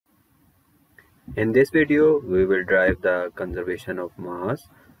In this video, we will derive the conservation of mass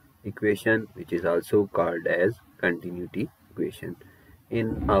equation, which is also called as continuity equation.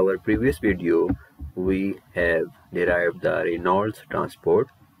 In our previous video, we have derived the Reynolds transport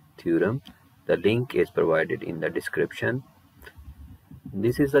theorem. The link is provided in the description.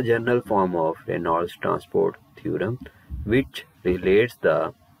 This is the general form of Reynolds transport theorem, which relates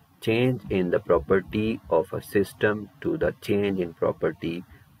the change in the property of a system to the change in property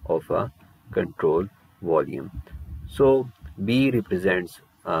of a control volume. So B represents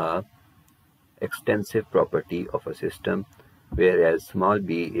a extensive property of a system, whereas small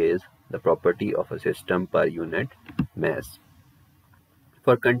b is the property of a system per unit mass.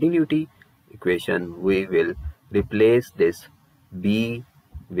 For continuity equation, we will replace this b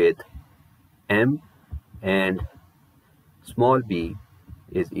with m, and small b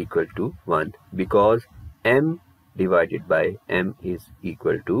is equal to 1 because m divided by m is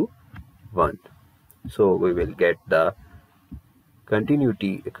equal to 1. So we will get the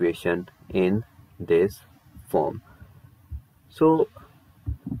continuity equation in this form. So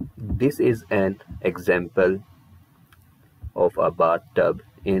this is an example of a bathtub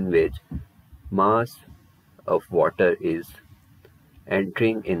in which mass of water is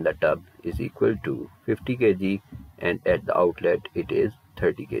entering in the tub is equal to 50 kg, and at the outlet it is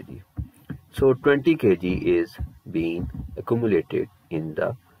 30 kg. So 20 kg is being accumulated in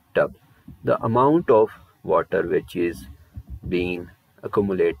the tub. The amount of water which is being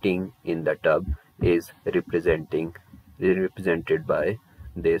accumulating in the tub is represented by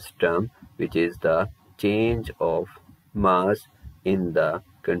this term, which is the change of mass in the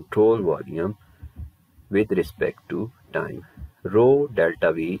control volume with respect to time. Rho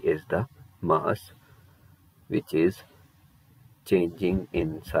delta V is the mass which is changing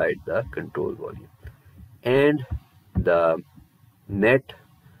inside the control volume, and the net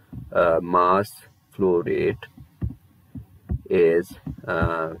mass flow rate is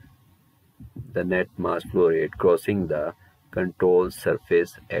the net mass flow rate crossing the control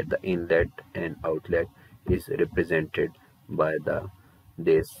surface at the inlet and outlet is represented by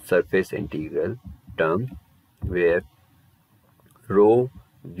this surface integral term, where rho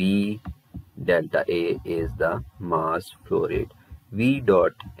v delta A is the mass flow rate. V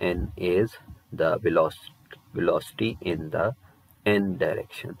dot n is the velocity in the n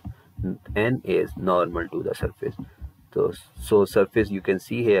direction. N is normal to the surface. So surface, you can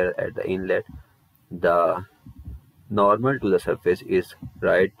see here at the inlet, the normal to the surface is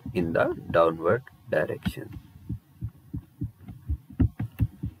right in the downward direction.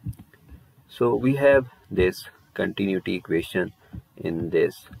 So we have this continuity equation in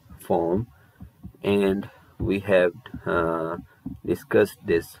this form, and we have discussed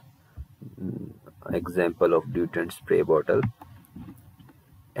this example of deodorant spray bottle.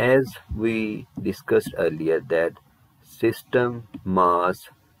 As we discussed earlier, that system mass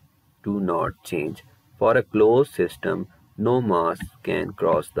do not change. For a closed system, no mass can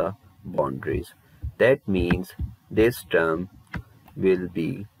cross the boundaries. That means this term will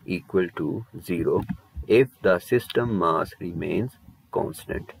be equal to 0 if the system mass remains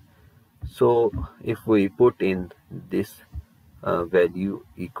constant. So if we put in this value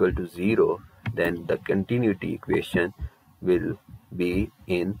equal to 0, then the continuity equation will be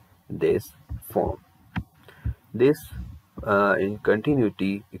in this form. This in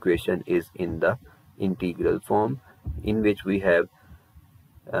continuity equation is in the integral form, in which we have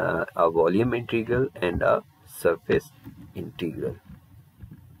a volume integral and a surface integral.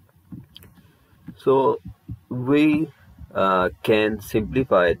 So we can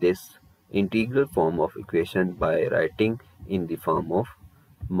simplify this integral form of equation by writing in the form of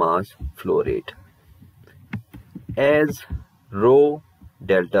mass flow rate, as rho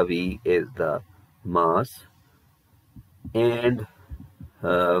delta V is the mass, and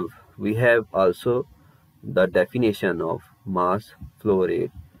we have also the definition of mass flow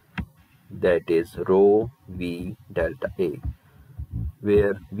rate, that is rho V delta A,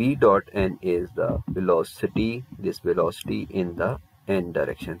 where V dot n is the velocity, this velocity in the n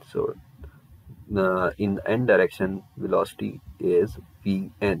direction. So in the n direction, velocity is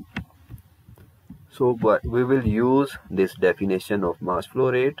Vn. So but we will use this definition of mass flow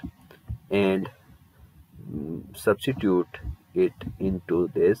rate and substitute it into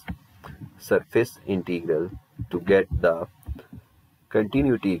this surface integral to get the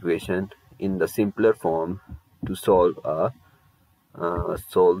continuity equation in the simpler form to solve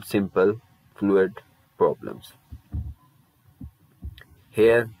simple fluid problems.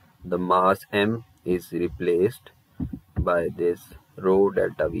 Here the mass m is replaced by this rho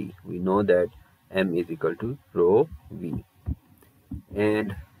delta V. We know that m is equal to rho V,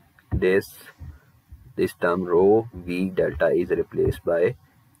 and this this term rho v delta is replaced by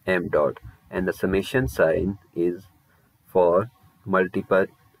m dot, and the summation sign is for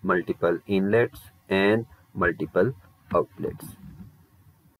multiple inlets and multiple outlets.